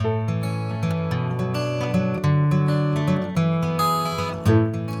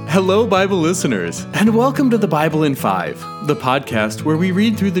Hello, Bible listeners, and welcome to the Bible in 5, the podcast where we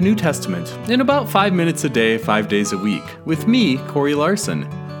read through the New Testament in about 5 minutes a day, 5 days a week, with me, Corey Larson.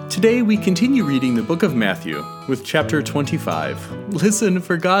 Today we continue reading the book of Matthew with chapter 25. Listen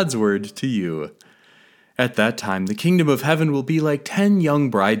for God's word to you. At that time, the kingdom of heaven will be like 10 young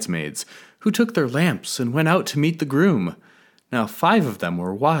bridesmaids who took their lamps and went out to meet the groom. Now 5 of them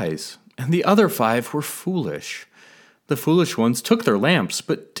were wise, and the other 5 were foolish. The foolish ones took their lamps,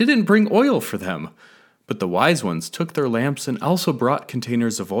 but didn't bring oil for them. But the wise ones took their lamps and also brought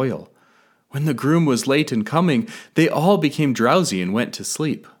containers of oil. When the groom was late in coming, they all became drowsy and went to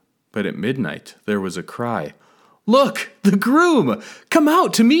sleep. But at midnight there was a cry, "Look, the groom! Come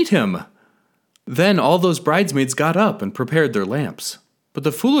out to meet him!" Then all those bridesmaids got up and prepared their lamps. But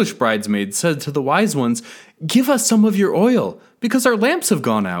the foolish bridesmaids said to the wise ones, "Give us some of your oil, because our lamps have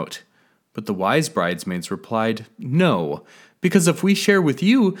gone out." But the wise bridesmaids replied, "No, because if we share with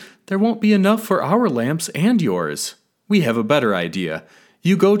you, there won't be enough for our lamps and yours. We have a better idea.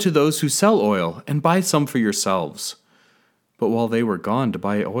 You go to those who sell oil and buy some for yourselves." But while they were gone to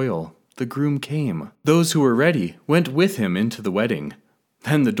buy oil, the groom came. Those who were ready went with him into the wedding.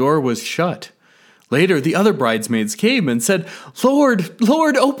 Then the door was shut. Later the other bridesmaids came and said, "Lord,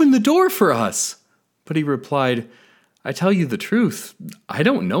 Lord, open the door for us." But he replied, "I tell you the truth, I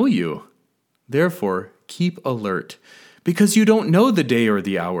don't know you. Therefore, keep alert, because you don't know the day or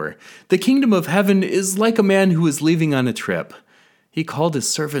the hour. The kingdom of heaven is like a man who is leaving on a trip. He called his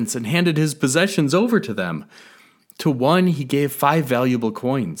servants and handed his possessions over to them. To one he gave 5 valuable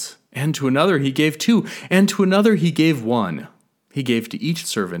coins, and to another he gave 2, and to another he gave 1. He gave to each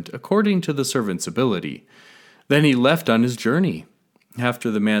servant according to the servant's ability. Then he left on his journey.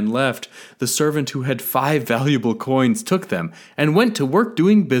 After the man left, the servant who had 5 valuable coins took them and went to work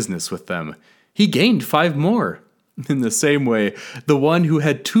doing business with them. He gained 5 more. In the same way, the one who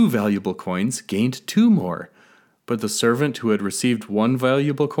had 2 valuable coins gained 2 more. But the servant who had received 1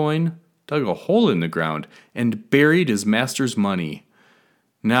 valuable coin dug a hole in the ground and buried his master's money.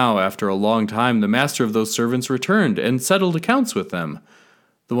 Now, after a long time, the master of those servants returned and settled accounts with them.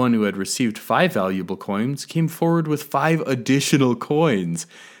 The one who had received 5 valuable coins came forward with 5 additional coins.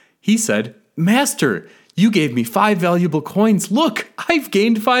 He said, "Master, you gave me 5 valuable coins. Look, I've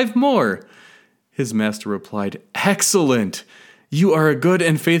gained 5 more." His master replied, "Excellent! You are a good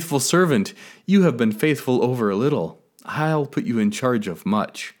and faithful servant. You have been faithful over a little. I'll put you in charge of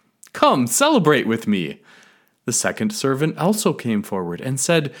much. Come, celebrate with me." The second servant also came forward and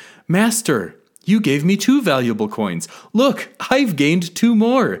said, "Master, you gave me 2 valuable coins. Look, I've gained 2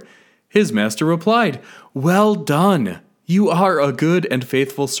 more." His master replied, "Well done. You are a good and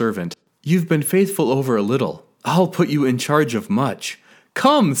faithful servant. You've been faithful over a little. I'll put you in charge of much.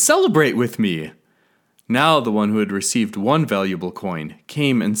 Come, celebrate with me." Now the one who had received 1 valuable coin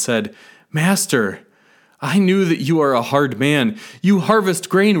came and said, "Master, I knew that you are a hard man. You harvest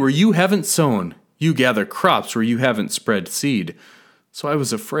grain where you haven't sown. You gather crops where you haven't spread seed. So I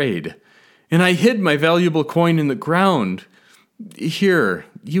was afraid, and I hid my valuable coin in the ground. Here,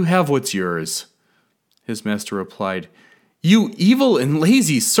 you have what's yours." His master replied, "You evil and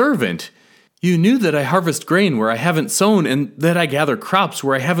lazy servant! You knew that I harvest grain where I haven't sown and that I gather crops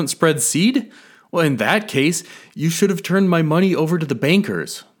where I haven't spread seed? Well, in that case, you should have turned my money over to the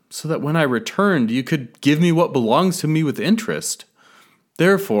bankers, so that when I returned, you could give me what belongs to me with interest.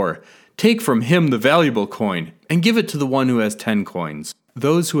 Therefore, take from him the valuable coin and give it to the one who has 10 coins.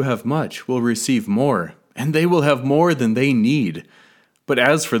 Those who have much will receive more, and they will have more than they need. But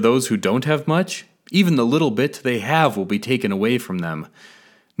as for those who don't have much, even the little bit they have will be taken away from them.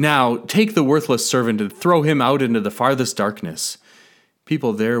 Now, take the worthless servant and throw him out into the farthest darkness.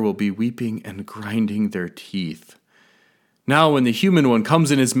 People there will be weeping and grinding their teeth. Now when the human one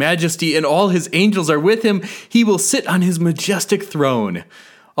comes in his majesty and all his angels are with him, he will sit on his majestic throne.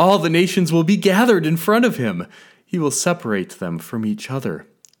 All the nations will be gathered in front of him. He will separate them from each other,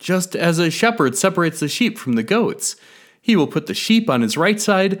 just as a shepherd separates the sheep from the goats. He will put the sheep on his right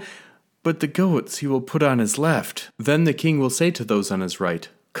side, but the goats he will put on his left. Then the king will say to those on his right,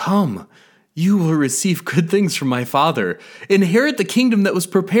 'Come, you will receive good things from my Father. Inherit the kingdom that was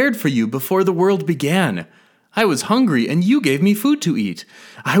prepared for you before the world began. I was hungry, and you gave me food to eat.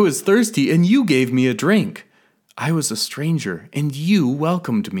 I was thirsty, and you gave me a drink. I was a stranger, and you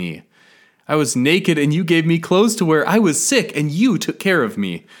welcomed me. I was naked, and you gave me clothes to wear. I was sick, and you took care of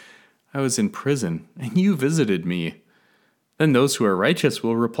me. I was in prison, and you visited me.' Then those who are righteous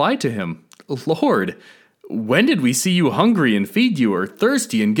will reply to him, 'Lord, when did we see you hungry and feed you, or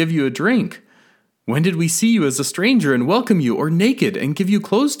thirsty and give you a drink? When did we see you as a stranger and welcome you, or naked and give you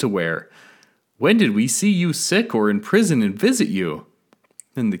clothes to wear? When did we see you sick or in prison and visit you?'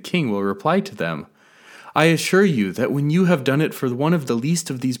 And the king will reply to them, I assure you that when you have done it for one of the least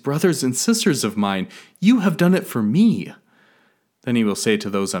of these brothers and sisters of mine, you have done it for me. Then he will say to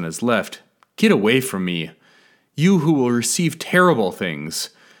those on his left, Get away from me, you who will receive terrible things.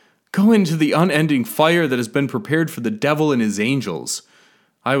 Go into the unending fire that has been prepared for the devil and his angels.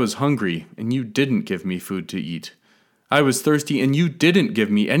 I was hungry, and you didn't give me food to eat. I was thirsty, and you didn't give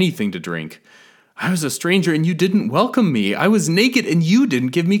me anything to drink. I was a stranger, and you didn't welcome me. I was naked, and you didn't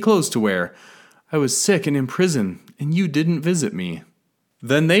give me clothes to wear. I was sick and in prison, and you didn't visit me.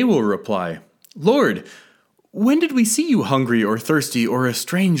 Then they will reply, Lord, when did we see you hungry or thirsty or a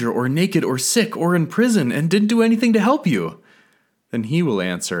stranger or naked or sick or in prison and didn't do anything to help you? Then he will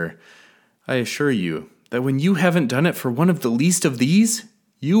answer, I assure you that when you haven't done it for one of the least of these,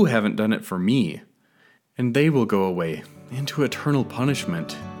 you haven't done it for me. And they will go away into eternal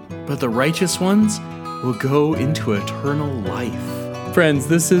punishment, but the righteous ones will go into eternal life. Friends,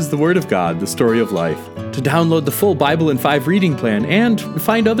 this is the Word of God, the story of life. To download the full Bible in 5 reading plan and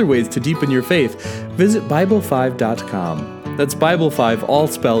find other ways to deepen your faith, visit Bible5.com. That's Bible5 all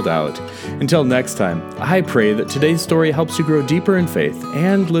spelled out. Until next time, I pray that today's story helps you grow deeper in faith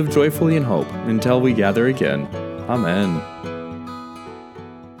and live joyfully in hope until we gather again. Amen.